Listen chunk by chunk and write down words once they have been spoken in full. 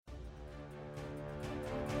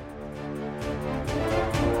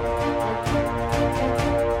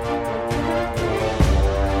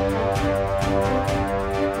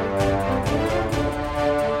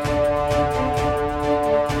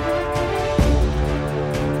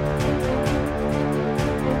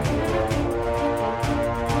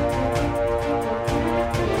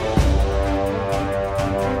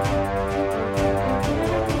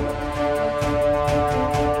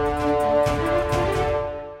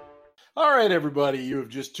All right, everybody, you have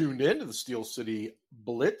just tuned in to the Steel City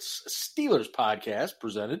Blitz Steelers podcast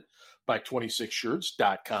presented by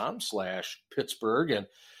 26shirts.com/Pittsburgh. And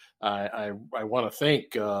I want to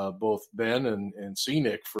thank both Ben and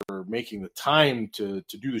C-Nick for making the time to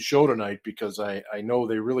do the show tonight, because I know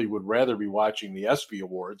they really would rather be watching the ESPY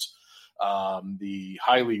Awards, the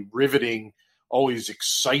highly riveting, always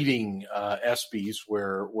exciting ESPYs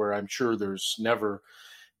where I'm sure there's never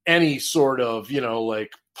any sort of,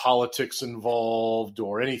 like politics involved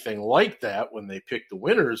or anything like that when they pick the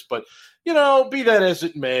winners. But, be that as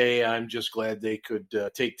it may, I'm just glad they could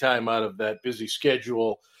take time out of that busy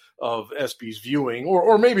schedule of ESPY's viewing,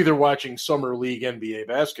 or maybe they're watching Summer League NBA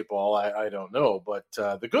basketball. I don't know. But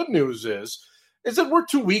the good news is that we're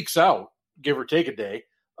 2 weeks out, give or take a day,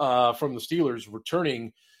 from the Steelers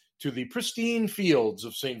returning to the pristine fields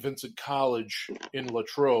of St. Vincent College in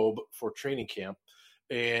Latrobe for training camp.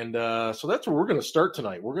 And so that's where we're going to start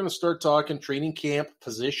tonight. We're going to start talking training camp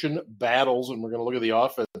position battles, and we're going to look at the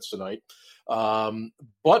offense tonight.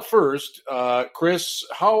 But first, Chris,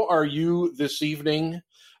 how are you this evening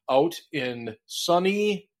out in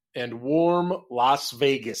sunny and warm Las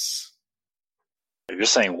Vegas? You're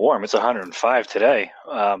saying warm. It's 105 today.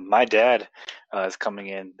 My dad is coming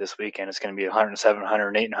in this weekend. It's going to be 107,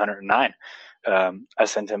 108, and 109. I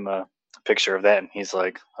sent him a picture of that, and he's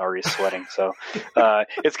like already sweating. So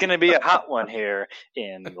it's going to be a hot one here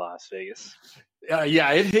in Las Vegas.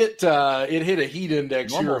 Yeah, it hit a heat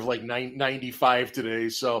index here of like 95 today.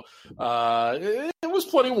 So it was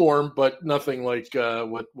plenty warm, but nothing like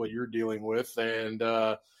what you're dealing with. And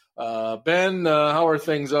Ben, how are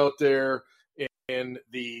things out there in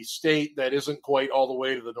the state that isn't quite all the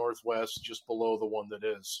way to the northwest, just below the one that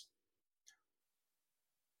is?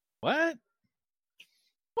 What?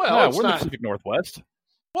 Well, we're in the Pacific Northwest.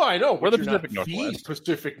 Well, I know. We're the Pacific Northwest.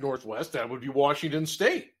 Pacific Northwest. That would be Washington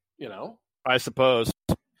State, I suppose.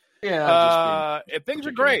 Yeah. Things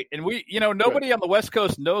are great. And we, nobody on the West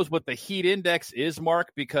Coast knows what the heat index is,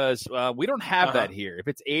 Mark, because we don't have that here. If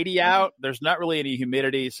it's 80 out, there's not really any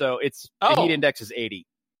humidity. So the heat index is 80.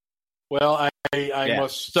 Well, I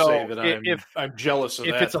must say that I'm jealous of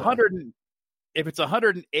that. If it's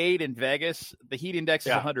 108 in Vegas, the heat index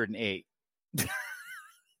is 108.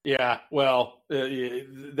 Yeah, well,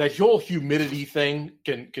 that whole humidity thing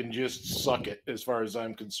can just suck it as far as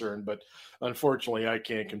I'm concerned, but unfortunately I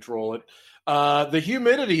can't control it. The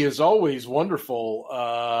humidity is always wonderful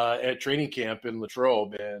at training camp in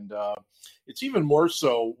Latrobe, and it's even more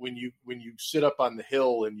so when you sit up on the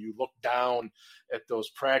hill and you look down at those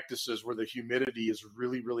practices where the humidity is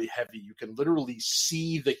really, really heavy. You can literally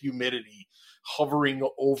see the humidity hovering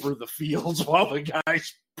over the fields while the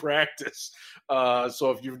guys practice.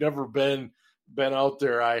 So if you've never been out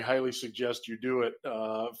there, I highly suggest you do it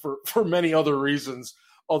for many other reasons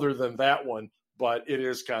other than that one. But it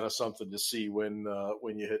is kind of something to see when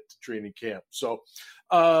you hit training camp. So,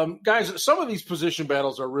 guys, some of these position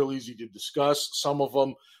battles are real easy to discuss. Some of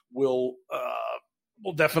them will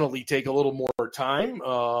definitely take a little more time.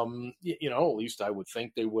 At least I would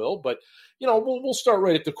think they will. But we'll start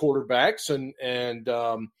right at the quarterbacks, and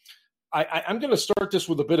I'm going to start this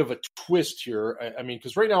with a bit of a twist here. I mean,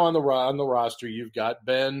 because right now on the roster, you've got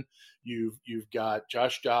Ben, you've got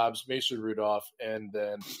Josh Dobbs, Mason Rudolph, and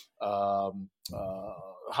then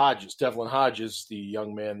Hodges, Devlin Hodges, the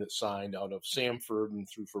young man that signed out of Samford and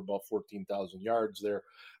threw for about 14,000 yards there.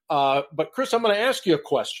 But Chris, I'm going to ask you a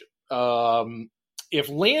question. If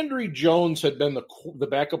Landry Jones had been the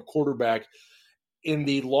backup quarterback in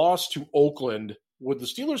the loss to Oakland, would the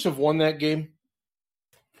Steelers have won that game?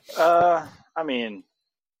 I mean,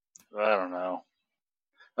 I don't know.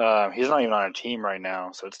 He's not even on a team right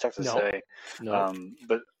now, so it's tough to say. No.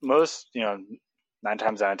 But most, 9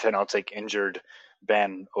 times out of 10, I'll take injured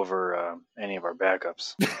Ben over any of our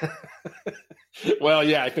backups. Well,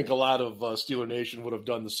 yeah, I think a lot of Steeler Nation would have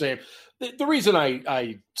done the same. The reason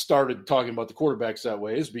I started talking about the quarterbacks that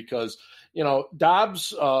way is because,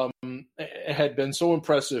 Dobbs had been so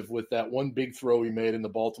impressive with that one big throw he made in the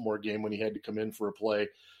Baltimore game when he had to come in for a play,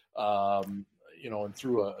 and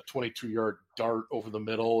threw a 22-yard dart over the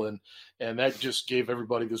middle, and that just gave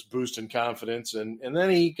everybody this boost in confidence. And then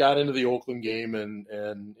he got into the Oakland game, and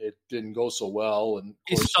it didn't go so well. And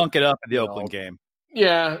he stunk it up in the Oakland game.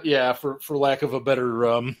 Yeah, for lack of a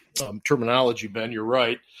better terminology, Ben, you're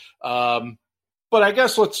right. But I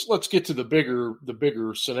guess let's get to the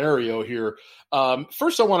bigger scenario here.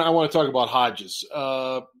 First, I want to talk about Hodges.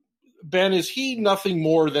 Ben, is he nothing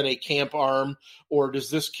more than a camp arm, or does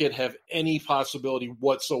this kid have any possibility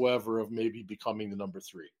whatsoever of maybe becoming the number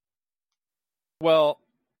 3? Well,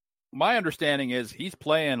 my understanding is he's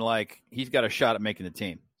playing like he's got a shot at making the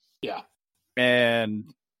team. Yeah.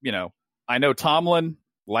 And, I know Tomlin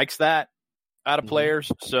likes that out of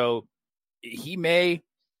players, so he may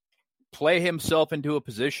play himself into a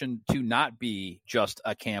position to not be just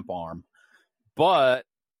a camp arm. But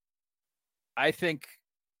I think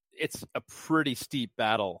it's a pretty steep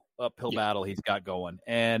uphill battle he's got going.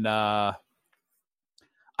 And I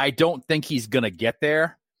don't think he's going to get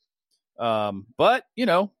there. But,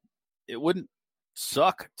 it wouldn't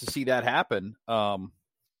suck to see that happen.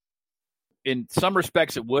 In some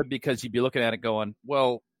respects, it would, because you'd be looking at it going,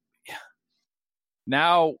 well,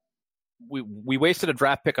 now we wasted a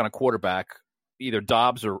draft pick on a quarterback, either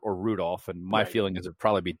Dobbs or Rudolph, and my feeling is it'd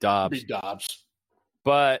probably be Dobbs.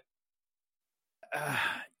 But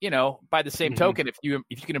by the same token, if you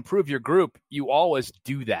can improve your group, you always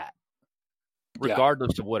do that,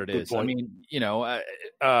 regardless of what it is. I mean,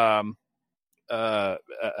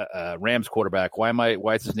 Rams quarterback. Why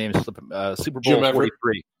is his name slipping? Super Bowl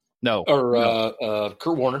 43. No,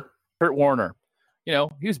 Kurt Warner. Kurt Warner.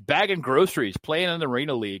 He was bagging groceries, playing in the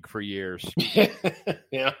Arena League for years.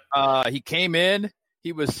 Yeah. He came in.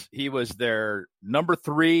 He was their number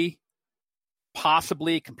 3,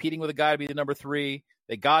 possibly competing with a guy to be the number 3.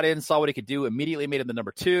 They got in, saw what he could do, immediately made him the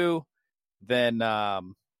number 2. Then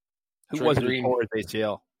who was it who tore his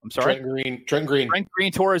ACL? I'm sorry? Trent Green. Trent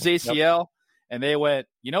Green tore his ACL, and they went,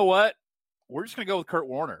 you know what? We're just going to go with Kurt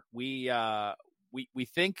Warner. We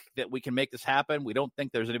think that we can make this happen. We don't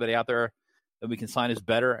think there's anybody out there that we can sign as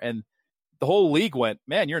better. And the whole league went,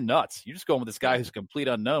 man, you're nuts. You're just going with this guy who's a complete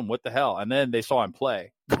unknown. What the hell? And then they saw him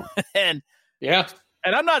play. And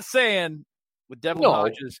I'm not saying with Devlin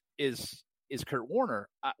Hodges is Kurt Warner.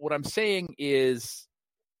 What I'm saying is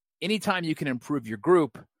anytime you can improve your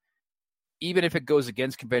group, even if it goes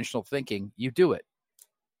against conventional thinking, you do it.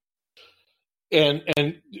 And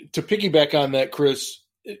to piggyback on that, Chris,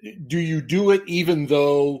 do you do it even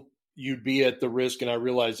though you'd be at the risk, and I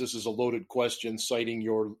realize this is a loaded question, citing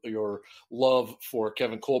your love for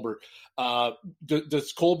Kevin Colbert.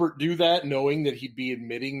 Does Colbert do that, knowing that he'd be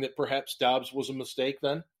admitting that perhaps Dobbs was a mistake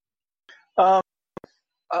then? I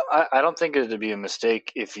don't think it would be a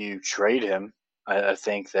mistake if you trade him. I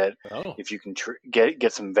think that if you can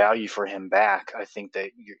get some value for him back, I think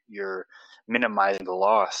that you're minimizing the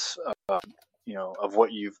loss of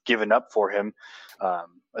what you've given up for him.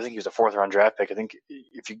 I think he was a 4th round draft pick. I think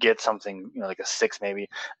if you get something, like a 6, maybe,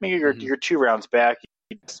 you're 2 rounds back,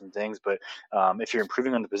 you do some things, but if you're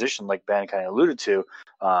improving on the position, like Ben kind of alluded to,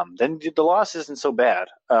 then the loss isn't so bad.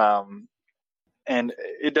 And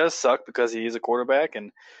it does suck because he is a quarterback,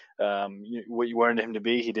 and what you wanted him to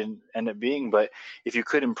be, he didn't end up being. But if you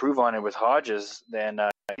could improve on it with Hodges, then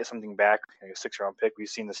get something back, like a 6-round pick. We've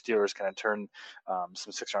seen the Steelers kind of turn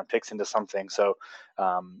some 6-round picks into something. So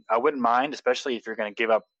I wouldn't mind, especially if you're going to give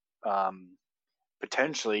up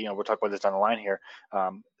potentially, we'll talk about this down the line here,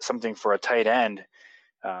 something for a tight end.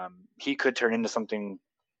 He could turn into something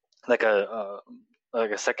like a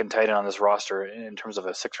second tight end on this roster in terms of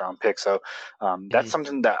a 6-round pick. So that's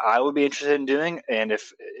something that I would be interested in doing. And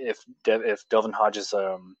if Devlin Hodges,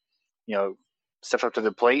 steps up to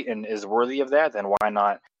the plate and is worthy of that, then why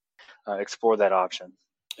not explore that option?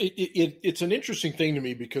 It's an interesting thing to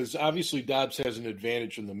me because obviously Dobbs has an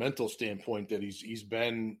advantage from the mental standpoint that he's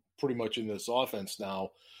been pretty much in this offense now,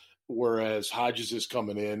 whereas Hodges is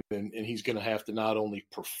coming in and he's going to have to not only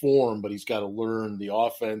perform, but he's got to learn the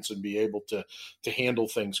offense and be able to handle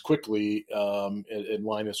things quickly in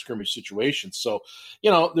line of scrimmage situations. So,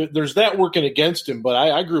 there's that working against him, but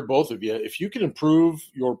I agree with both of you. If you can improve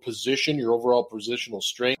your position, your overall positional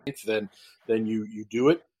strength, then you do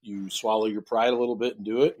it. You swallow your pride a little bit and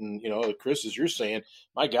do it. And, Chris, as you're saying,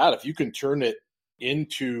 my God, if you can turn it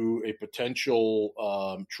into a potential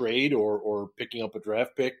trade or picking up a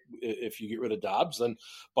draft pick if you get rid of Dobbs, then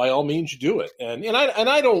by all means you do it. And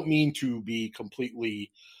I don't mean to be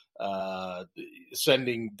completely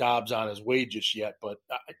sending Dobbs on his way just yet, but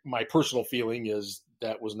my personal feeling is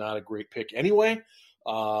that was not a great pick anyway.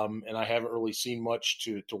 And I haven't really seen much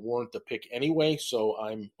to warrant the pick anyway, so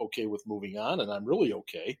I'm okay with moving on, and I'm really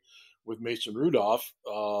okay with Mason Rudolph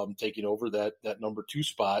taking over that number 2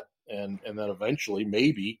 spot, and then eventually,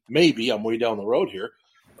 maybe I'm way down the road here,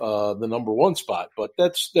 the number 1 spot. But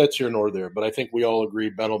that's here nor there. But I think we all agree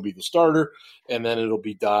Ben will be the starter, and then it'll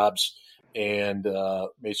be Dobbs and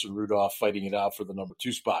Mason Rudolph fighting it out for the number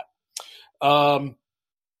 2 spot.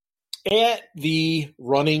 At the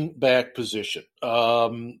running back position,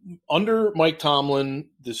 under Mike Tomlin,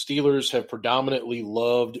 the Steelers have predominantly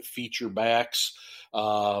loved feature backs.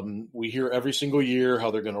 We hear every single year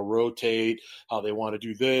how they're going to rotate, how they want to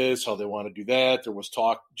do this, how they want to do that. There was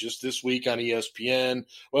talk just this week on ESPN.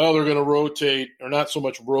 Well, they're going to rotate, or not so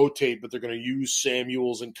much rotate, but they're going to use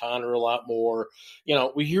Samuels and Connor a lot more.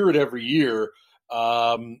 We hear it every year.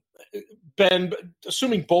 Ben,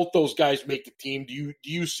 assuming both those guys make the team, do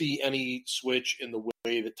you see any switch in the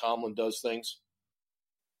way that Tomlin does things?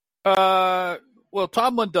 Well,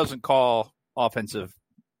 Tomlin doesn't call offensive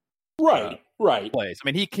right plays.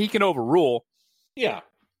 I mean, he can overrule, yeah,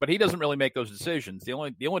 but he doesn't really make those decisions. The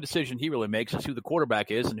only decision he really makes is who the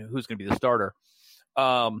quarterback is and who's going to be the starter.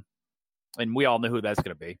 And we all know who that's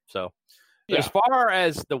going to be. So, yeah. As far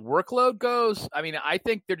as the workload goes, I mean, I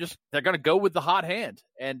think they're going to go with the hot hand,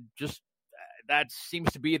 and just that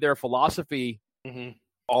seems to be their philosophy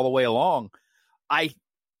all the way along. I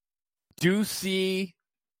do see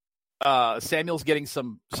Samuel's getting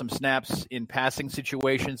some snaps in passing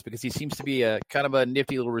situations because he seems to be a kind of a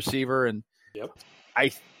nifty little receiver, and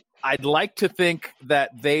I'd like to think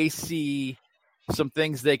that they see some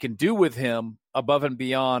things they can do with him above and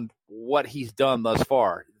beyond what he's done thus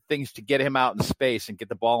far, things to get him out in space and get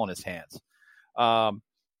the ball in his hands.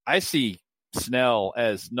 I see Snell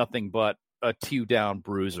as nothing but a 2-down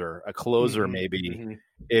bruiser, a closer maybe.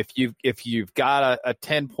 If you've got a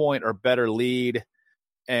 10-point or better lead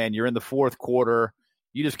and you're in the fourth quarter,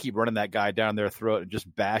 you just keep running that guy down their throat and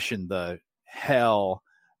just bashing the hell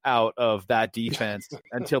out of that defense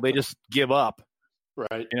until they just give up.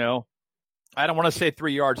 Right. I don't want to say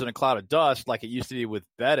 3 yards in a cloud of dust like it used to be with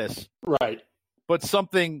Bettis. Right. But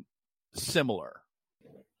something similar.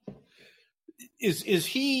 Is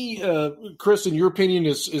he, Chris, in your opinion,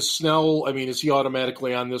 is Snell, I mean, is he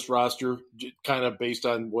automatically on this roster kind of based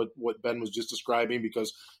on what Ben was just describing,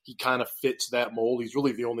 because he kind of fits that mold? He's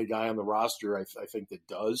really the only guy on the roster, I think, that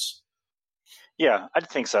does. Yeah, I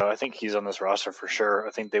think so. I think he's on this roster for sure.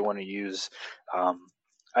 I think they want to use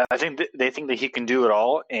I think they think that he can do it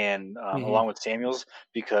all, and along with Samuels,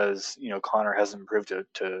 because Connor hasn't proved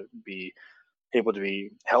to be able to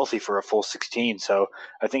be healthy for a full 16. So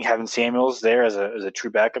I think having Samuels there as a true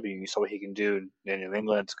backup, you saw what he can do in New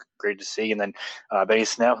England. It's great to see. And then Benny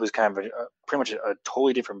Snell, who's kind of pretty much a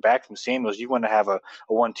totally different back from Samuels. You want to have a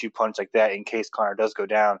 1-2 punch like that in case Connor does go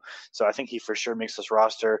down. So I think he for sure makes this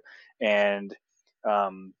roster. And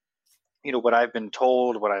what I've been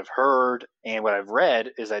told, what I've heard, and what I've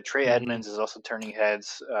read is that Trey Edmonds is also turning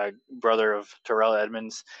heads, brother of Terrell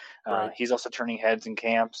Edmonds. Right. He's also turning heads in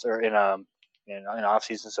camps or in off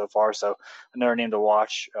season so far. So another name to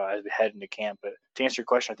watch as we head into camp. But to answer your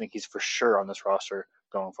question, I think he's for sure on this roster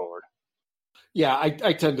going forward. Yeah,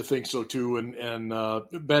 I tend to think so too. And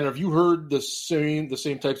Ben, have you heard the same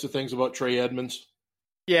types of things about Trey Edmonds?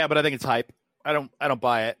 Yeah, but I think it's hype. I don't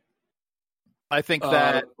buy it. I think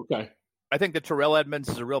that okay. I think that Terrell Edmonds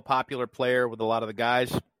is a real popular player with a lot of the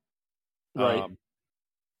guys. Right.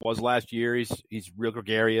 Was last year. He's real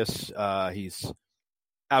gregarious. He's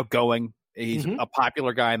outgoing. He's a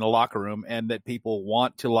popular guy in the locker room, and that people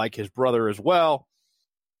want to like his brother as well.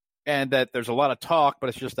 And that there's a lot of talk, but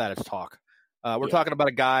it's just that it's talk. We're talking about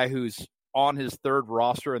a guy who's on his third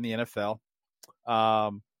roster in the NFL,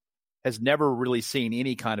 has never really seen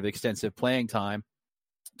any kind of extensive playing time,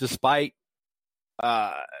 despite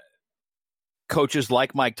coaches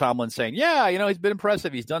like Mike Tomlin saying, yeah, he's been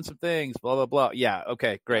impressive. He's done some things, blah, blah, blah. Yeah,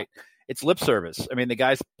 okay, great. It's lip service. I mean, the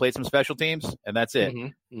guy's played some special teams, and that's it.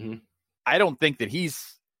 I don't think that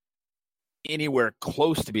he's anywhere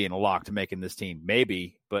close to being a lock to making this team.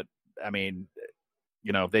 Maybe, but, I mean,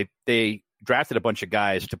 they drafted a bunch of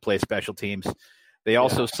guys to play special teams. They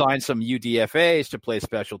also signed some UDFAs to play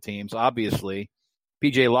special teams, obviously.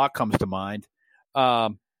 P.J. Locke comes to mind.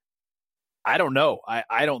 I don't know.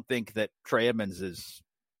 I don't think that Trey Edmonds is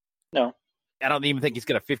 – No. I don't even think he's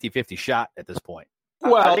got a 50-50 shot at this point.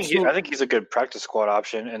 Well, I think he's a good practice squad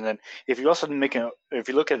option. And then if you also if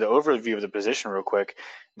you look at the overview of the position real quick,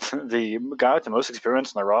 the guy with the most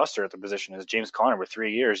experience on the roster at the position is James Conner with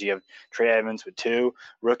 3 years. You have Trey Edmonds with 2,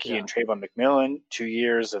 rookie and Trayvon McMillan, 2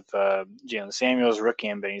 years of Jalen Samuels, rookie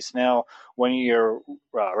and Benny Snell, 1 year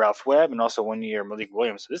Ralph Webb, and also 1 year Malik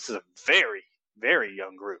Williams. So this is a very, very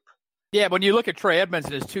young group. Yeah, when you look at Trey Edmonds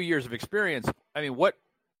and his 2 years of experience, I mean, what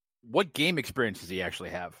game experience does he actually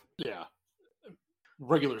have? Yeah.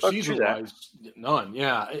 Regular season-wise, none.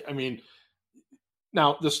 Yeah, I mean,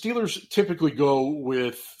 now the Steelers typically go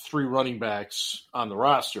with 3 running backs on the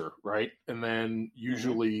roster, right? And then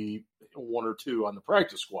usually 1 or 2 on the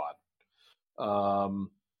practice squad.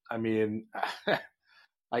 I mean,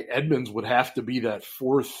 Edmonds would have to be that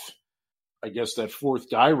fourth I guess, that fourth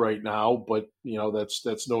guy right now, but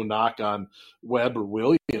that's no knock on Webb or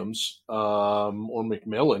Williams or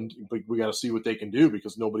McMillan. But we got to see what they can do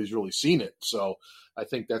because nobody's really seen it. So I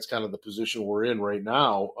think that's kind of the position we're in right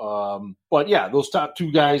now. But yeah, those top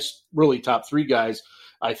two guys, really top three guys,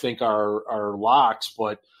 I think are locks.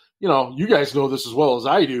 But you guys know this as well as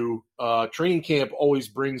I do. Training camp always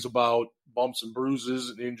brings about bumps and bruises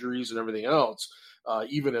and injuries and everything else.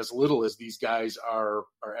 Even as little as these guys are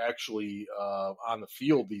actually on the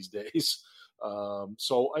field these days.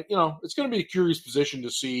 So it's going to be a curious position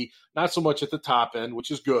to see, not so much at the top end,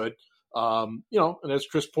 which is good. And as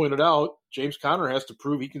Chris pointed out, James Conner has to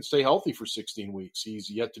prove he can stay healthy for 16 weeks.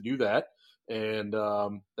 He's yet to do that. And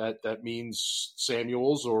that means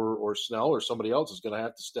Samuels or Snell or somebody else is going to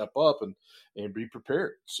have to step up and be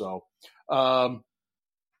prepared. So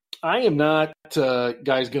I am not,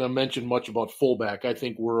 guys, going to mention much about fullback. I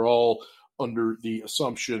think we're all under the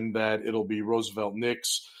assumption that it'll be Roosevelt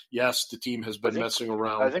Nix. Yes, the team has been messing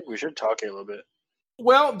around. I think we should talk a little bit.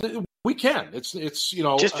 Well, we can. It's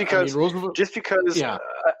just because yeah.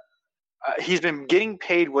 He's been getting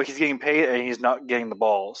paid what he's getting paid, and he's not getting the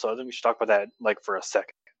ball. So I think we should talk about that for a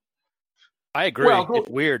second. I agree. It's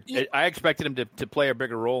weird. I expected him to play a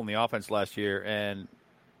bigger role in the offense last year, and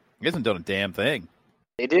he hasn't done a damn thing.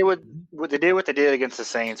 They did what they did against the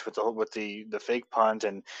Saints with the fake punt,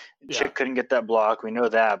 and Chick couldn't get that block. We know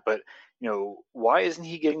that, but why isn't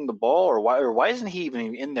he getting the ball, or why isn't he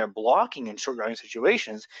even in there blocking in short yardage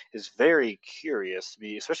situations? Is very curious to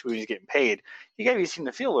me, especially when he's getting paid. You got to be seeing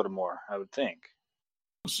the field a little more, I would think.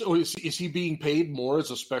 So is he being paid more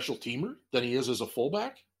as a special teamer than he is as a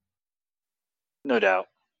fullback? No doubt.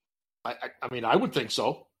 I mean, I would think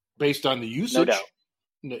so, based on the usage. No doubt.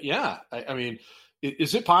 Yeah, I mean.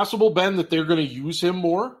 Is it possible, Ben, that they're going to use him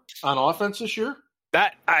more on offense this year?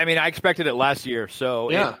 I expected it last year.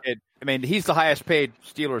 So, yeah. He's the highest paid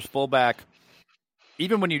Steelers fullback.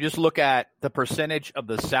 Even when you just look at the percentage of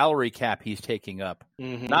the salary cap he's taking up,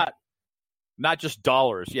 not just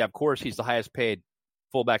dollars. Yeah, of course, he's the highest paid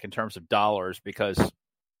fullback in terms of dollars because,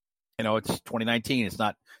 it's 2019. It's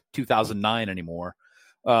not 2009 anymore.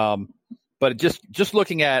 But just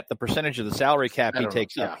looking at the percentage of the salary cap he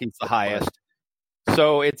takes up, he's the highest.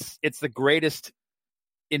 So it's the greatest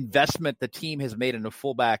investment the team has made in a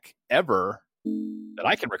fullback ever that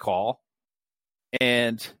I can recall.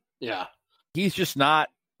 And he's just not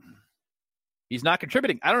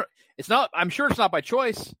contributing. I'm sure it's not by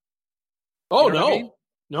choice. Oh, no. I mean?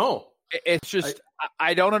 No. It's just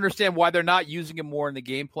I don't understand why they're not using him more in the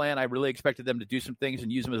game plan. I really expected them to do some things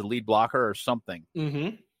and use him as a lead blocker or something.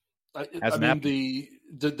 Mm-hmm.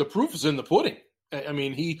 The proof is in the pudding. I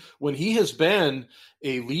mean, when he has been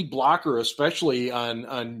a lead blocker, especially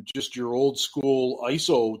on just your old school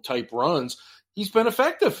ISO type runs, he's been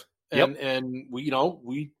effective. And I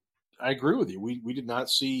agree with you. We did not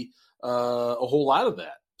see a whole lot of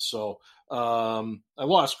that. So I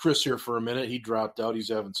lost Chris here for a minute. He dropped out. He's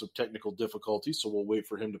having some technical difficulties, so we'll wait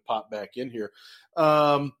for him to pop back in here.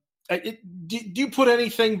 Do you put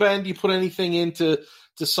anything, Ben? Do you put anything into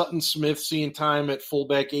Sutton Smith seeing time at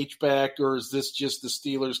fullback, H-back, or is this just the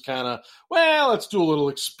Steelers kind of, let's do a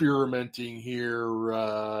little experimenting here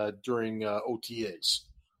during OTAs?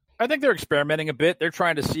 I think they're experimenting a bit. They're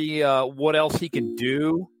trying to see what else he can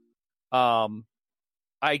do. I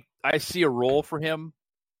see a role for him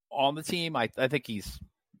on the team. I think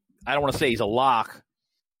I don't want to say he's a lock,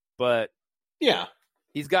 but yeah.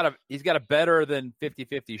 He's got a better than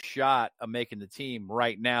 50-50 shot of making the team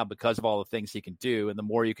right now because of all the things he can do. And the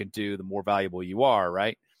more you can do, the more valuable you are,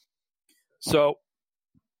 right? So,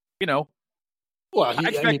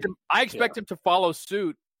 I expect him to follow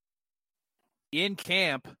suit in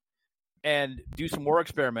camp and do some more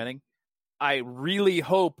experimenting. I really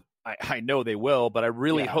hope, I know they will, but I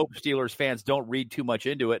really hope Steelers fans don't read too much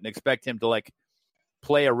into it and expect him to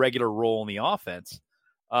play a regular role in the offense.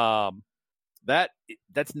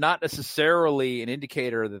 That's not necessarily an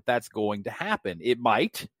indicator that that's going to happen. It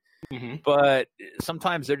might, but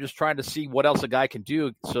sometimes they're just trying to see what else a guy can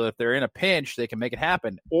do so if they're in a pinch, they can make it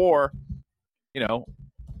happen. Or,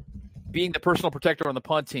 being the personal protector on the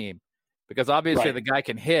punt team, because obviously the guy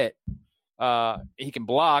can hit, he can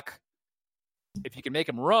block. If you can make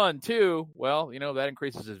him run too, that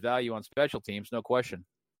increases his value on special teams, no question.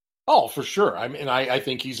 Oh, for sure. I mean, I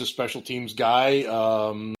think he's a special teams guy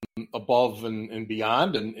above and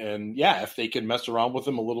beyond. And if they can mess around with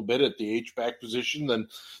him a little bit at the H-back position, then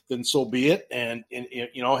so be it. And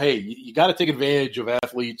hey, you got to take advantage of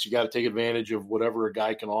athletes. You got to take advantage of whatever a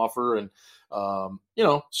guy can offer. And,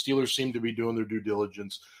 Steelers seem to be doing their due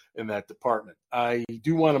diligence in that department. I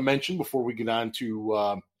do want to mention before we get on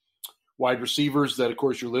to wide receivers, that, of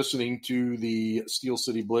course, you're listening to the Steel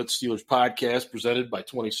City Blitz Steelers podcast presented by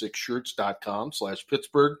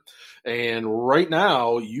 26shirts.com/Pittsburgh. And right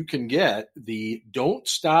now you can get the Don't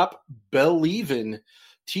Stop Believin'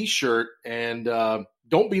 t-shirt. And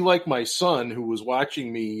don't be like my son, who was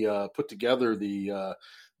watching me put together the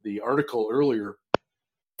article earlier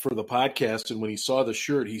for the podcast. And when he saw the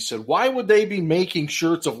shirt, he said, "Why would they be making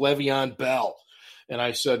shirts of Le'Veon Bell?" And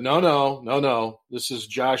I said, no. This is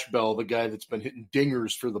Josh Bell, the guy that's been hitting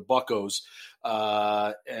dingers for the Buccos.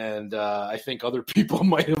 And I think other people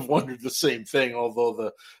might have wondered the same thing,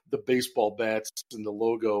 although the baseball bats and the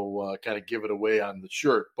logo kind of give it away on the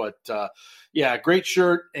shirt. But, yeah, great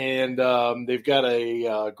shirt. And they've got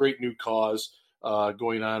a great new cause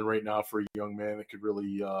going on right now for a young man that could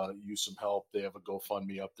really use some help. They have a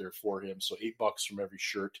GoFundMe up there for him. So $8 from every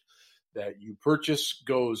shirt that you purchase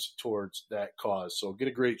goes towards that cause. So get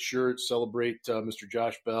a great shirt, celebrate Mr.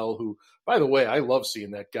 Josh Bell, who, by the way, I love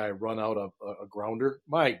seeing that guy run out a grounder.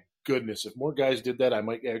 My goodness, if more guys did that, I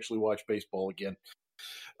might actually watch baseball again.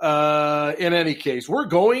 In any case, we're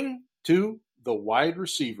going to the wide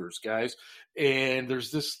receivers, guys. And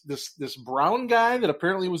there's this Brown guy that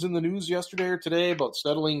apparently was in the news yesterday or today about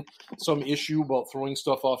settling some issue about throwing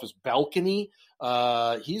stuff off his balcony.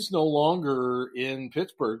 He's no longer in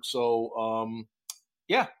Pittsburgh. So,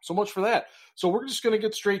 yeah, so much for that. So we're just going to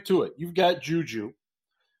get straight to it. You've got Juju.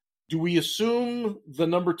 Do we assume the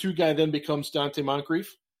number 2 guy then becomes Donte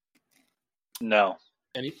Moncrief? No.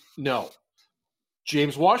 No.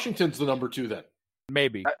 James Washington's the number 2 then?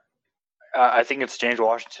 Maybe. I think it's James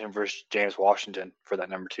Washington versus James Washington for that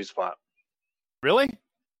number 2 spot. Really?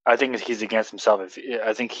 I think he's against himself.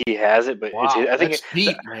 I think he has it, but wow, I think that's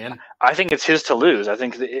deep, man. I think it's his to lose. I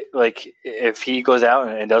think if he goes out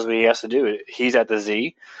and does what he has to do, he's at the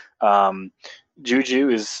Z. Juju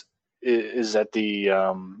is at the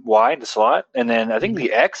Y, the slot, and then I think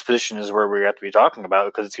the X position is where we have to be talking about,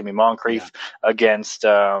 because it's going to be Moncrief against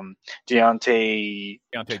Deontay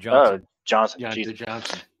Johnson. Deontay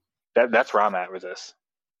Johnson. That's where I'm at with this.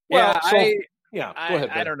 Well, go ahead, Ben.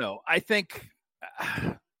 I don't know. I think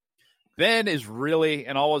Ben is really,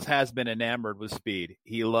 and always has been, enamored with speed.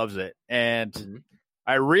 He loves it. And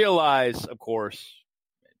I realize, of course,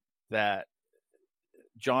 that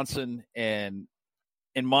Johnson and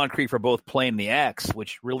Moncrief are both playing the X,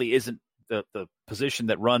 which really isn't the position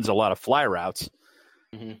that runs a lot of fly routes.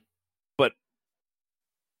 Mm-hmm. But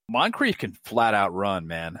Moncrief can flat out run,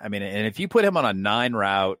 man. I mean, and if you put him on a 9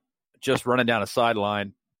 route, just running down a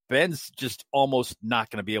sideline, Ben's just almost not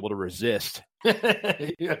going to be able to resist.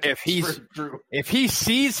 If he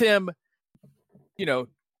sees him,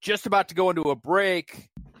 just about to go into a break,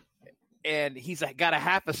 and he's got a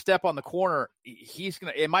half a step on the corner,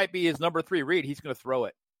 it might be his number 3 read. He's going to throw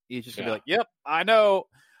it. He's just going to be like, "Yep, I know,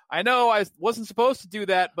 I wasn't supposed to do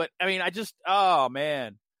that, but I mean, oh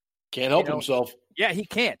man, can't help himself." Yeah, he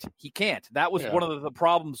can't. That was one of the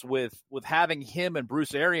problems with having him and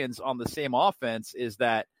Bruce Arians on the same offense, is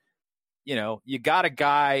that, you got a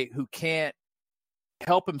guy who can't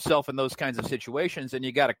help himself in those kinds of situations, and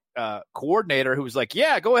you got a coordinator who's like,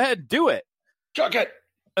 "Yeah, go ahead, do it. Chuck it."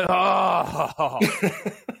 Oh.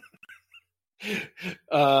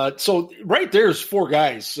 So right there's 4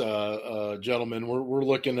 guys, gentlemen. We're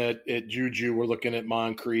looking at Juju. We're looking at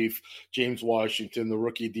Moncrief, James Washington, the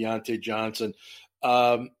rookie Deontay Johnson.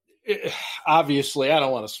 Obviously, I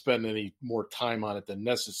don't want to spend any more time on it than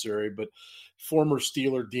necessary, but former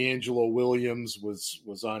Steeler D'Angelo Williams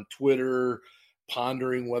was on Twitter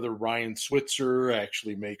pondering whether Ryan Switzer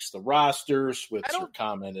actually makes the roster. Switzer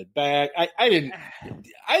commented back. I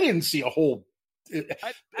didn't see a whole.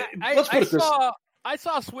 Let's put it this. I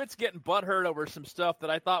saw Switz getting butthurt over some stuff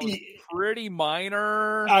that I thought was pretty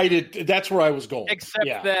minor. I did. That's where I was going. Except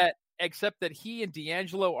that he and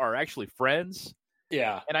D'Angelo are actually friends.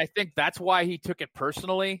 Yeah. And I think that's why he took it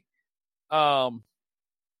personally.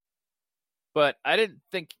 But I didn't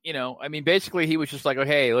think, basically he was just like, "Oh,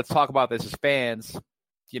 hey, let's talk about this as fans.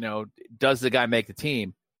 Does the guy make the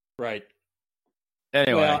team?" Right.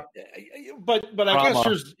 Anyway. Well, but I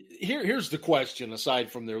guess here's the question,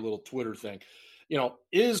 aside from their little Twitter thing.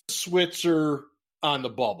 Is Switzer on the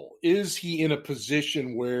bubble? Is he in a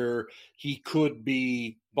position where he could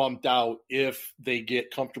be bumped out if they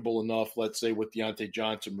get comfortable enough, let's say, with Deontay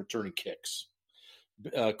Johnson returning kicks?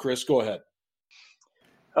 Chris, go ahead.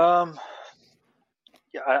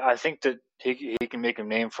 Yeah, I think that he can make a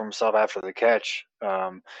name for himself after the catch,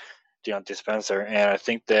 Deontay Spencer, and I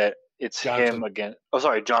think that it's Johnson. him again. Oh,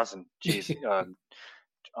 sorry, Johnson. Jeez,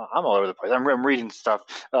 I'm all over the place. I'm reading stuff.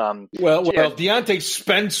 Deontay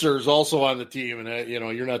Spencer is also on the team, and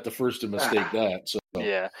you're not the first to mistake that. So So.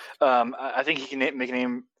 Yeah, I think he can make a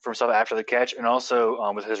name for himself after the catch, and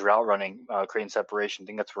also with his route running, creating separation. I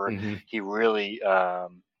think that's where he really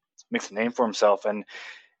makes a name for himself. And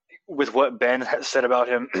with what Ben has said about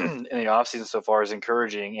him in the offseason so far is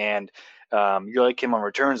encouraging, and you like him on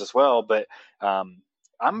returns as well. But I'm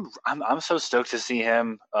so stoked to see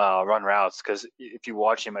him run routes, because if you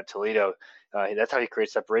watch him at Toledo, that's how he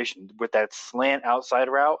creates separation with that slant outside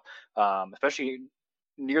route, especially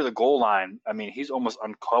near the goal line. I mean, he's almost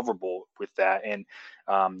uncoverable with that, and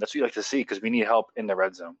that's what you like to see, because we need help in the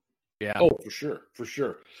red zone. Yeah. Oh, for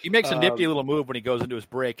sure. He makes a nifty little move when he goes into his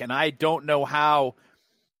break, and I don't know how,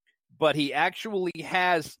 but he actually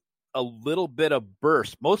has a little bit of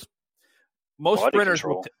burst. Most sprinters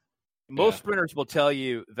will tell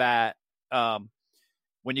you that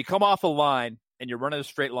when you come off a line and you're running a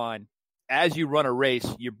straight line, as you run a race,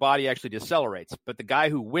 your body actually decelerates, but the guy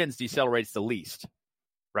who wins decelerates the least.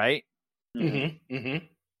 Right?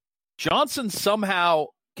 Johnson somehow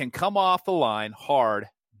can come off the line hard,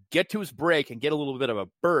 get to his break, and get a little bit of a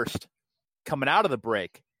burst coming out of the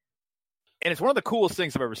break. And it's one of the coolest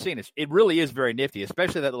things I've ever seen. It really is very nifty,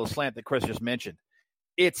 especially that little slant that Chris just mentioned.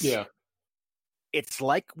 It's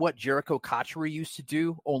like what Jericho Cotchery used to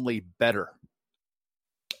do, only better.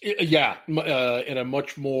 Yeah, in a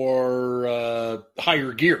much more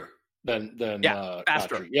higher gear than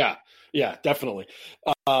faster. Cotchery. Yeah, definitely.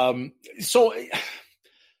 So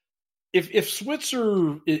if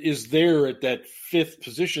Switzer is there at that fifth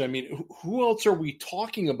position, I mean, who else are we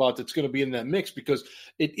talking about that's going to be in that mix? Because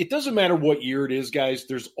it doesn't matter what year it is, guys.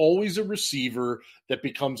 There's always a receiver that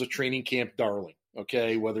becomes a training camp darling,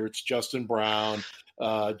 okay? Whether it's Justin Brown,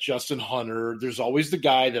 Justin Hunter, there's always the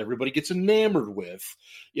guy that everybody gets enamored with,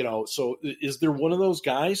 So is there one of those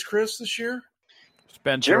guys, Chris, this year?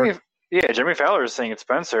 Spencer. Jeremy Fowler is saying it's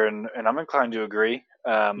Spencer, and I'm inclined to agree.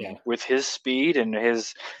 With his speed and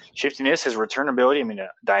his shiftiness, his return ability, I mean, a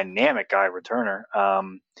dynamic guy returner.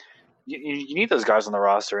 You need those guys on the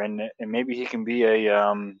roster, and maybe he can be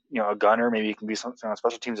a gunner. Maybe he can be something on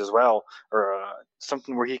special teams as well, or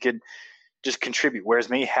something where he could just contribute, wear as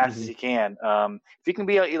many hats as he can. If he can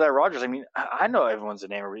be Eli Rogers, I mean, I know everyone's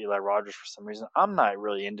enamored with Eli Rogers for some reason. I'm not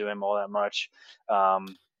really into him all that much.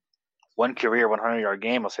 One career, 100-yard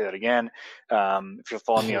game. I'll say that again. If you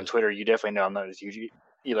follow me on Twitter, you definitely know I'm not a huge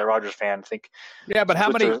Eli Rogers fan. I think. Yeah, but how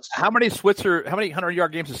many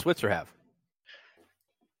 100-yard games does Switzer have?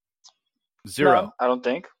 Zero. No, I don't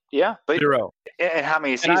think. Yeah, but zero. And how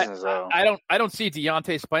many seasons though? I don't see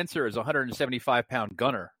Deontay Spencer as a 175-pound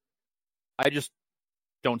gunner. I just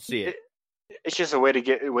don't see it. It's just a way to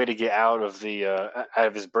get out of the out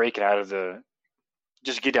of his break and out of the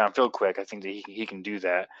just get downfield quick. I think that he can do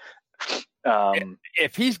that.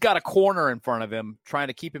 If he's got a corner in front of him trying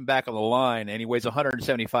to keep him back on the line, and he weighs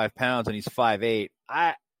 175 pounds and he's 5'8",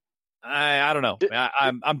 I don't know.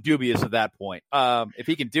 I'm dubious at that point. If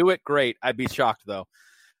he can do it, great. I'd be shocked though.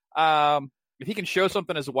 If he can show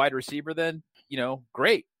something as a wide receiver, then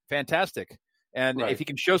great, fantastic. And if he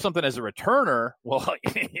can show something as a returner, well,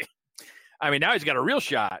 I mean, now he's got a real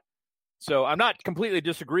shot. So I'm not completely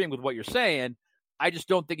disagreeing with what you're saying. I just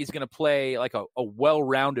don't think he's going to play like a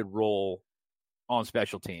well-rounded role on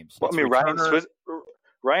special teams. Well, I mean,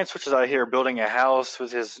 Ryan Switch is out here building a house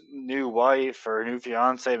with his new wife or new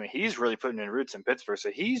fiance. I mean, he's really putting in roots in Pittsburgh,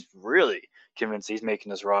 so he's really convinced he's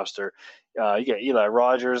making this roster. You got Eli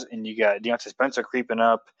Rogers and you got Deontay Spencer creeping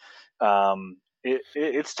up.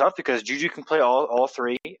 It's tough because Juju can play all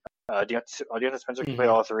three. Deontay Spencer can play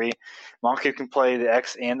all three. Moncrief can play the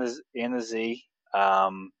X and the Z.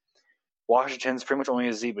 Washington's pretty much only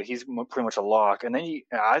a Z, but he's pretty much a lock. And then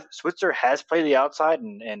Switzer has played the outside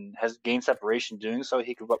and has gained separation doing so.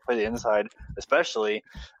 He could play the inside, especially.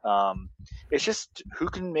 It's just who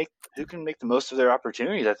can make the most of their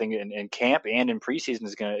opportunities. I think in camp and in preseason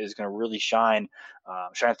is gonna really shine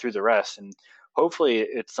through the rest. And hopefully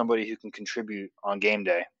it's somebody who can contribute on game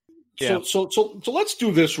day. Yeah. So let's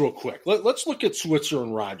do this real quick. Let's look at Switzer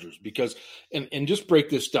and Rogers because and just break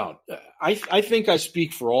this down. I think I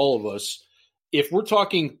speak for all of us. If we're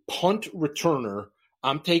talking punt returner,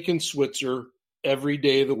 I'm taking Switzer every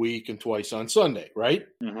day of the week and twice on Sunday, right?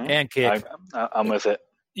 Mm-hmm. And kick. I'm with it.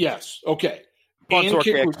 Yes. Okay. Punts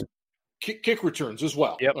and kick returns as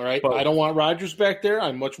well. Yep. All right. Both. I don't want Rogers back there.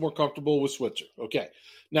 I'm much more comfortable with Switzer. Okay.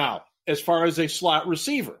 Now, as far as a slot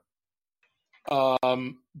receiver,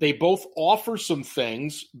 they both offer some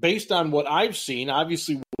things based on what I've seen.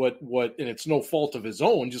 Obviously, what and it's no fault of his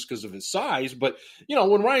own just because of his size. But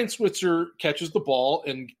when Ryan Switzer catches the ball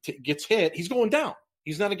and gets hit, he's going down.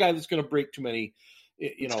 He's not a guy that's going to break too many,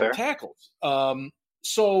 tackles.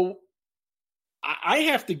 So I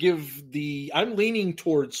have to give I'm leaning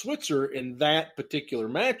towards Switzer in that particular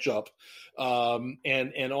matchup.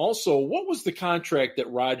 And also, what was the contract that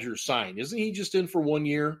Rodgers signed? Isn't he just in for 1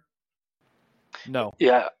 year? No.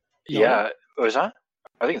 Yeah. Was that?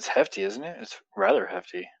 I think it's hefty, isn't it? It's rather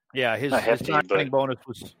hefty. Yeah, his signing bonus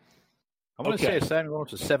was. I want to say his signing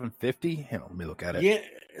bonus was $750. Let me look at it. Yeah,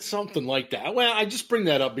 something like that. Well, I just bring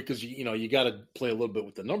that up because you got to play a little bit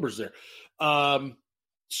with the numbers there.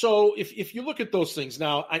 So if you look at those things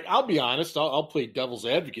now, I'll be honest. I'll play devil's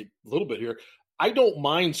advocate a little bit here. I don't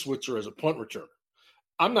mind Switzer as a punt returner.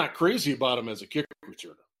 I'm not crazy about him as a kick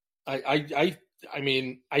returner. I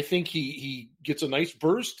mean, I think he gets a nice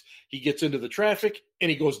burst. He gets into the traffic and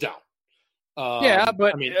he goes down.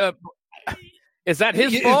 But I mean, is that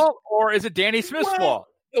his fault or is it Danny Smith's fault?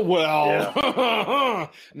 Well, yeah.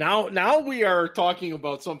 now we are talking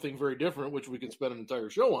about something very different, which we can spend an entire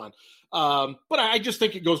show on. But I just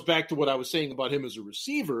think it goes back to what I was saying about him as a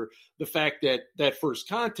receiver, the fact that first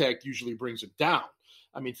contact usually brings him down.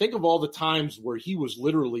 I mean, think of all the times where he was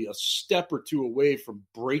literally a step or two away from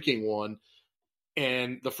breaking one,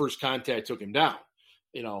 and the first contact took him down.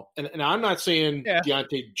 And I'm not saying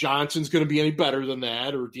Deontay Johnson's going to be any better than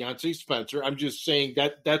that or Deontay Spencer. I'm just saying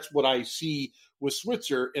that's what I see with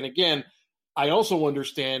Switzer. And again, I also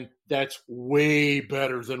understand that's way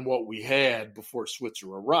better than what we had before Switzer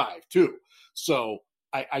arrived too. So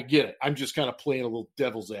I get it. I'm just kind of playing a little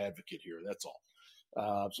devil's advocate here. That's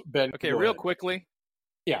all. So Ben. Okay, real quickly.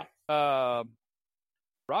 Yeah.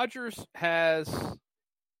 Rodgers has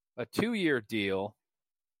a 2-year deal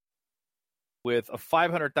with a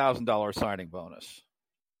 $500,000 signing bonus.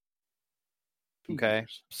 Okay,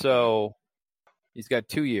 so he's got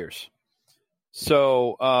 2 years.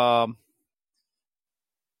 So, I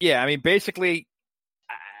mean, basically,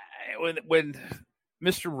 when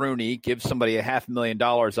Mr. Rooney gives somebody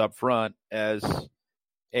 $500,000 up front as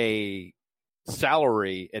a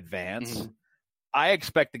salary advance, I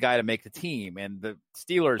expect the guy to make the team, and the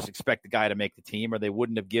Steelers expect the guy to make the team, or they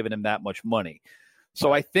wouldn't have given him that much money.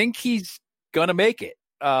 So I think he's gonna make it.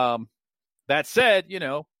 That said,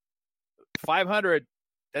 500,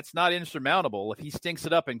 that's not insurmountable. If he stinks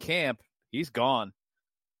it up in camp, he's gone.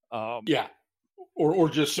 Or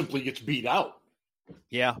just simply gets beat out.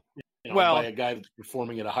 Yeah. By a guy that's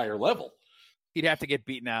performing at a higher level. He'd have to get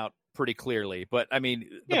beaten out pretty clearly. But I mean,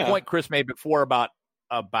 the point Chris made before about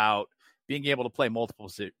being able to play multiple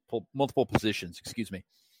positions,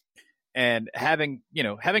 and having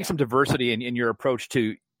some diversity in your approach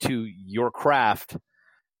to your craft,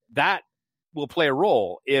 that will play a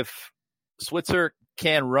role. If Switzer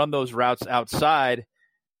can run those routes outside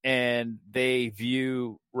and they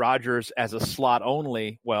view Rodgers as a slot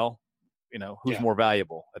only, well, who's more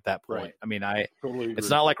valuable at that point? Right. I mean, totally it's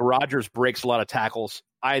not like Rodgers breaks a lot of tackles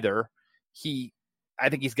either. I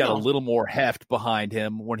think he's got a little more heft behind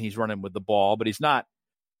him when he's running with the ball, but he's not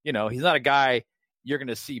a guy you're going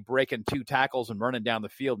to see breaking 2 tackles and running down the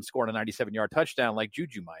field and scoring a 97-yard touchdown like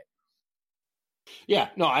Juju might. Yeah,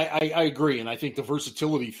 no, I agree. And I think the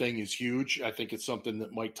versatility thing is huge. I think it's something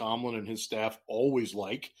that Mike Tomlin and his staff always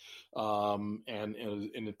like. And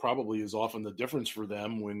it probably is often the difference for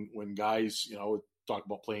them when guys, talk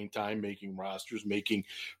about playing time, making rosters, making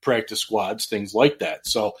practice squads, things like that.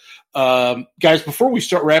 So, guys, before we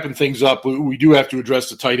start wrapping things up, we do have to address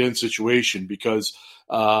the tight end situation because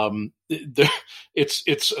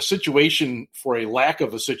it's a situation for a lack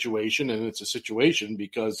of a situation, and it's a situation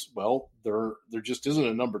because, well, there just isn't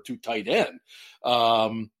a number 2 tight end.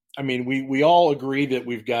 I mean, we all agree that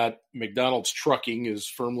we've got McDonald's Trucking is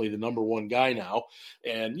firmly the number 1 guy now.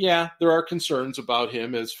 And yeah, there are concerns about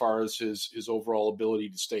him as far as his overall ability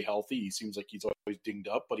to stay healthy. He seems like he's always dinged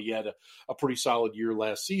up, but he had a pretty solid year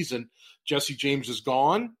last season. Jesse James is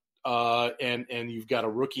gone. And you've got a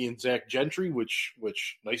rookie in Zach Gentry, which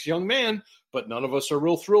nice young man, but none of us are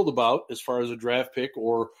real thrilled about as far as a draft pick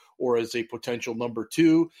or as a potential number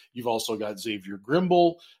 2. You've also got Xavier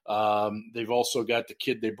Grimble. They've also got the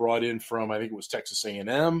kid they brought in from, I think it was Texas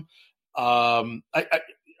A&M.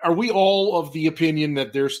 Are we all of the opinion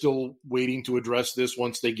that they're still waiting to address this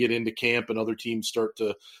once they get into camp and other teams start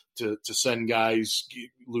to send guys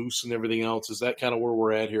loose and everything else? Is that kind of where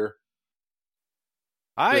we're at here?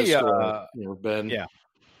 Ben. Yeah.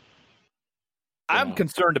 I'm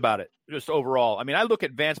concerned about it just overall. I mean, I look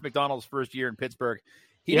at Vance McDonald's first year in Pittsburgh.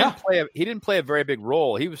 He didn't play a very big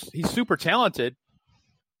role. He's super talented,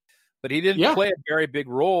 but he didn't play a very big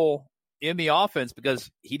role in the offense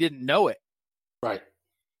because he didn't know it. Right.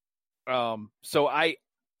 So I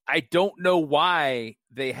don't know why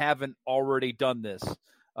they haven't already done this.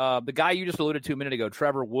 The guy you just alluded to a minute ago,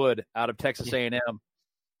 Trevor Wood out of Texas A&M.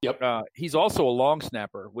 Yep. He's also a long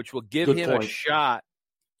snapper, which will give him a shot.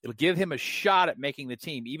 It'll give him a shot at making the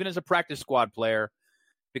team, even as a practice squad player,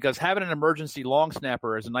 because having an emergency long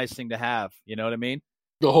snapper is a nice thing to have. You know what I mean?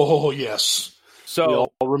 Oh, yes. So we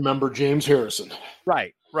all remember James Harrison.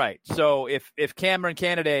 Right. So if Cameron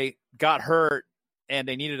Canaday got hurt and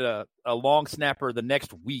they needed a long snapper the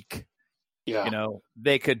next week,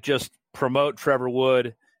 they could just promote Trevor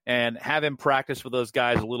Wood and have him practice with those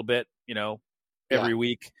guys a little bit, every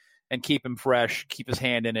week, and keep him fresh, keep his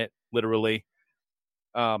hand in it, literally.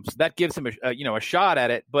 So that gives him a shot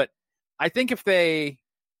at it. But I think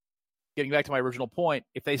getting back to my original point,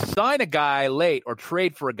 if they sign a guy late or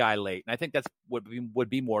trade for a guy late, and I think that's would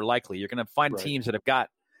be more likely, you're going to find teams that have got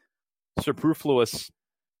superfluous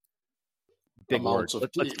big words.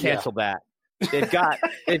 Let's cancel that. They've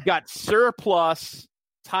got surplus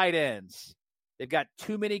tight ends. They've got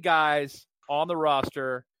too many guys on the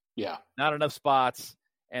roster. Yeah, not enough spots,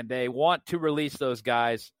 and they want to release those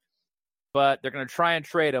guys, but they're going to try and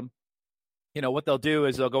trade them. What they'll do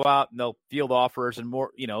is they'll go out and they'll field offers and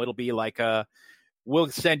more, it'll be like, we'll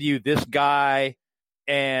send you this guy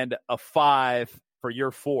and a 5 for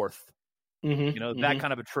your 4th, that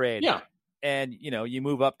kind of a trade. Yeah. And, you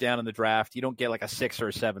move up, down in the draft. You don't get like a 6 or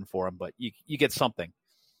a 7 for him, but you get something.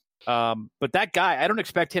 But that guy, I don't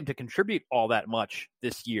expect him to contribute all that much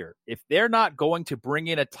this year. If they're not going to bring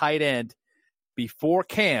in a tight end before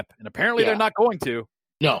camp, and apparently they're not going to.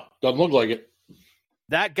 No, doesn't look like it.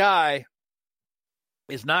 That guy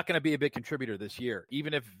is not going to be a big contributor this year,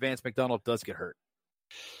 even if Vance McDonald does get hurt.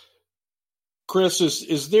 Chris,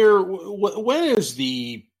 is there when is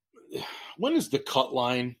the cut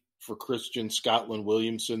line for Christian Scotland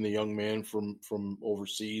Williamson, the young man from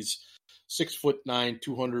overseas, 6'9",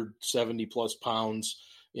 270 plus pounds,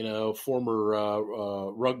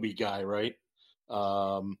 former rugby guy, right?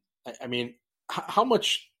 I mean, how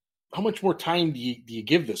much more time do you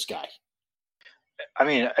give this guy? I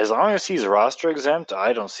mean, as long as he's roster exempt,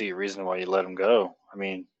 I don't see a reason why you let him go. I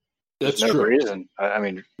mean, that's no true. reason. I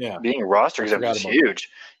mean, being roster exempt is huge.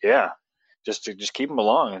 Yeah, just keep him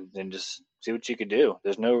along and just see what you could do.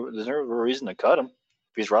 There's no reason to cut him.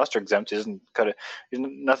 If he's roster exempt, he doesn't cut it.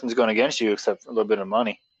 Nothing's going against you except a little bit of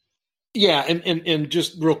money. Yeah, and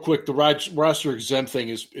just real quick, the roster exempt thing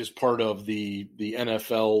is part of the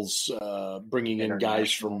NFL's bringing in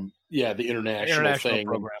guys from the international thing.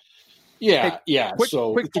 Program. Yeah.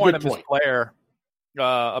 Quick point on this player.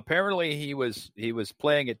 Apparently, he was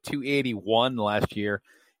playing at 281 last year.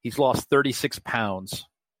 He's lost 36 pounds.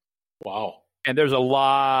 Wow! And there's a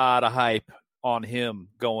lot of hype on him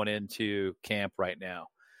going into camp right now.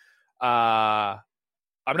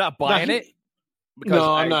 I'm not buying it because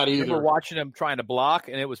I'm not either. We're watching him trying to block,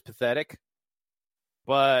 and it was pathetic.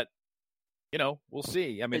 But we'll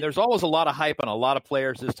see. I mean, there's always a lot of hype on a lot of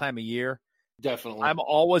players this time of year. Definitely. I'm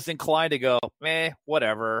always inclined to go,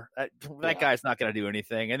 whatever. That guy's not going to do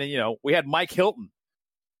anything. And then, we had Mike Hilton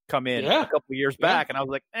come in a couple of years back, and I was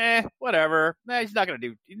like, whatever. He's not going to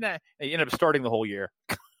do. He ended up starting the whole year.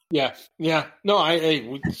 Yeah.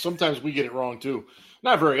 No, sometimes we get it wrong too.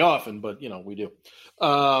 Not very often, but we do.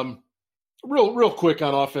 Real quick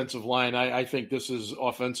on offensive line. I think this is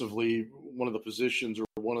offensively one of the positions or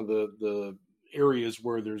one of the areas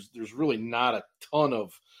where there's really not a ton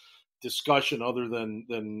of discussion other than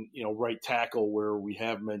right tackle, where we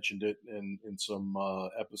have mentioned it in some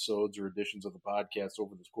episodes or editions of the podcast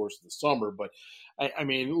over the course of the summer. But I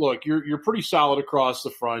mean, look, you're pretty solid across the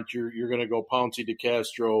front. You're going to go Pouncey,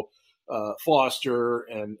 DeCastro, Foster,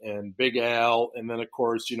 and Big Al, and then of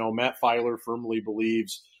course Matt Filer firmly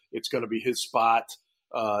believes it's going to be his spot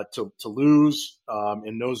to lose,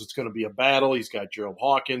 and knows it's going to be a battle. He's got Gerald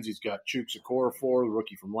Hawkins, he's got Chuks Okorafor, the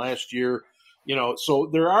rookie from last year. So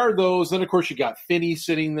there are those. Then, of course, you got Finney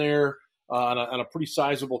sitting there on a pretty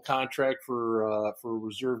sizable contract for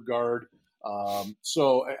reserve guard.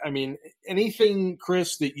 So, I mean, anything,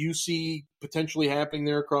 Chris, that you see potentially happening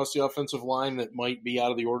there across the offensive line that might be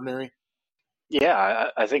out of the ordinary? Yeah,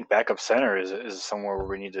 I think backup center is somewhere where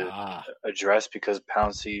we need to address, because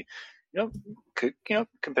Pouncey, could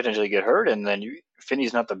potentially get hurt, and then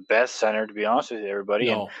Finney's not the best center, to be honest with everybody.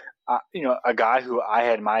 No. And a guy who I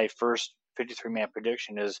had my first 53-man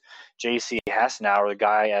prediction is J.C. Hassenauer, the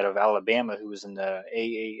guy out of Alabama who was in the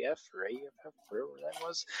AAF or AFF, whatever that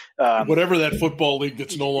was. Whatever that football league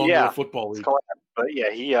that's no longer a football league. But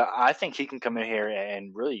I think he can come in here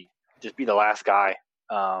and really just be the last guy.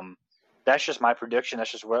 That's just my prediction.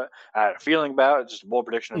 That's just what I had a feeling about. It's just a bold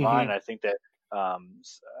prediction of mine. I think that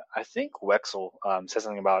I think Wexel said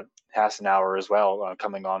something about Hassenauer as well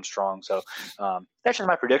coming on strong. So that's just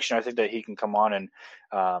my prediction. I think that he can come on and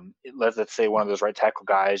let's say one of those right tackle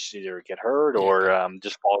guys either get hurt or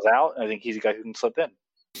just falls out. I think he's a guy who can slip in.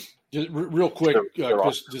 Just real quick,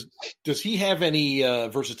 Chris, does he have any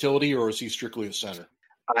versatility, or is he strictly a center?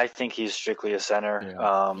 I think he's strictly a center.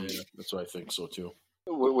 Yeah, that's what I think so too.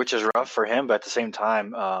 Which is rough for him, but at the same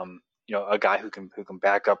time, a guy who can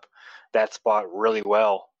back up that spot really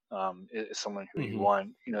well is someone who you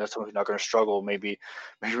want. That's someone who's not going to struggle. Maybe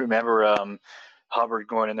remember Hubbard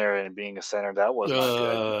going in there and being a center. That was not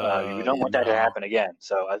good. We don't want that to happen again.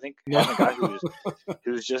 So I think having a guy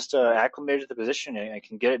who's just acclimated to the position and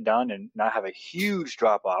can get it done and not have a huge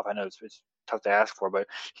drop off. I know it's tough to ask for, but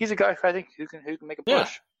he's a guy who I think who can make a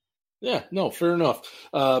push. Yeah, no, fair enough.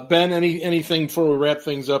 Ben, anything before we wrap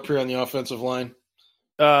things up here on the offensive line?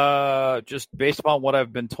 Just based upon what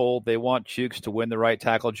I've been told, they want Chooks to win the right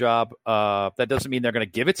tackle job. That doesn't mean they're going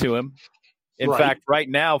to give it to him. In fact, right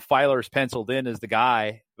now, Filer's penciled in as the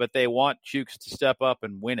guy, but they want Chooks to step up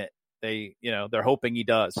and win it. They're hoping he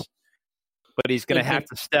does, but he's going to have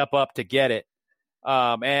to step up to get it.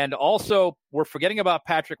 And also, we're forgetting about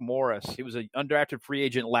Patrick Morris. He was an undrafted free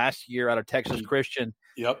agent last year out of Texas Christian.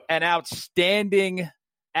 Yep. An outstanding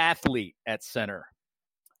athlete at center.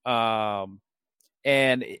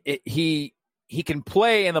 And he can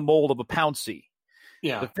play in the mold of a Pouncey.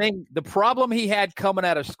 Yeah. The problem he had coming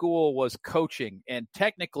out of school was coaching, and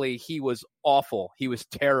technically he was awful. He was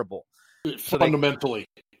terrible. Fundamentally.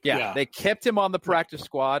 They kept him on the practice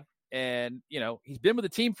squad, and he's been with the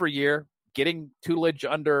team for a year, getting tutelage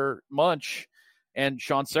under Munch and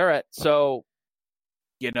Sean Surratt. So,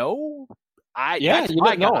 that's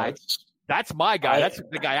my guy. That's my guy. That's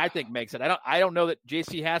the guy I think makes it. I don't know that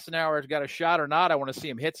J.C. Hassenauer has got a shot or not. I want to see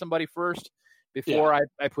him hit somebody first before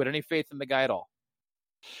I put any faith in the guy at all.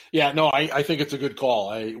 Yeah, no, I think it's a good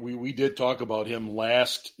call. We did talk about him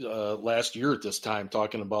last year at this time,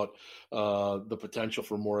 talking about the potential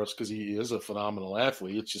for Morris because he is a phenomenal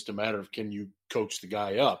athlete. It's just a matter of can you coach the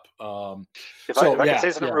guy up. If I can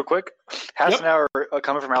say something real quick, Hassenauer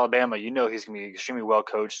coming from Alabama, he's going to be extremely well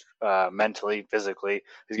coached mentally, physically.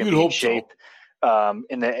 He's going to be in shape. So.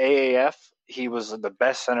 In the AAF, he was the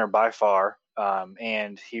best center by far,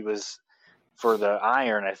 and he was for the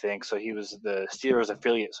Iron, I think. So he was the Steelers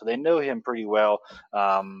affiliate. So they know him pretty well.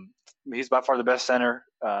 He's by far the best center.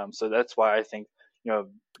 So that's why I think,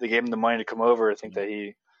 they gave him the money to come over. I think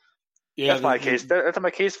that that's my case. That's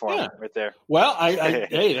my case for him right there. Well,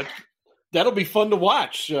 hey, that'll be fun to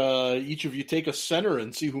watch. Each of you take a center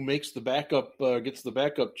and see who makes the backup, gets the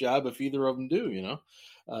backup job if either of them do,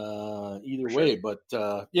 either way. But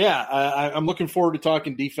I'm looking forward to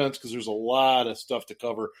talking defense because there's a lot of stuff to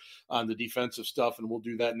cover on the defensive stuff, and we'll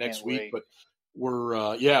do that next week. But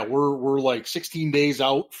we're like 16 days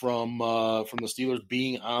out from the Steelers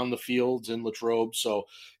being on the fields in Latrobe, so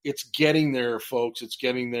it's getting there, folks. It's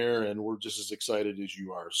getting there, and we're just as excited as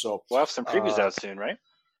you are. So we'll have some previews out soon, right?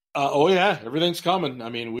 Everything's coming. I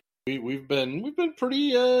mean, we've been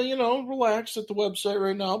pretty relaxed at the website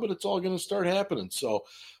right now, but it's all going to start happening. So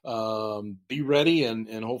be ready,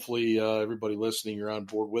 and hopefully everybody listening, you're on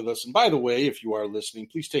board with us. And by the way, if you are listening,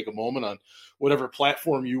 please take a moment on whatever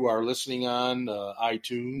platform you are listening on,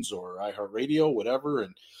 iTunes or iHeartRadio, whatever,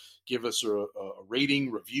 and give us a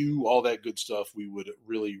rating, review, all that good stuff. We would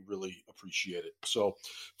really, really appreciate it. So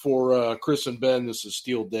for Chris and Ben, this is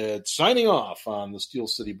Steel Dad signing off on the Steel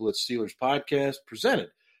City Blitz Steelers podcast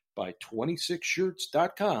presented by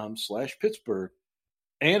 26shirts.com/Pittsburgh.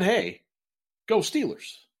 And hey, go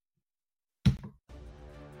Steelers.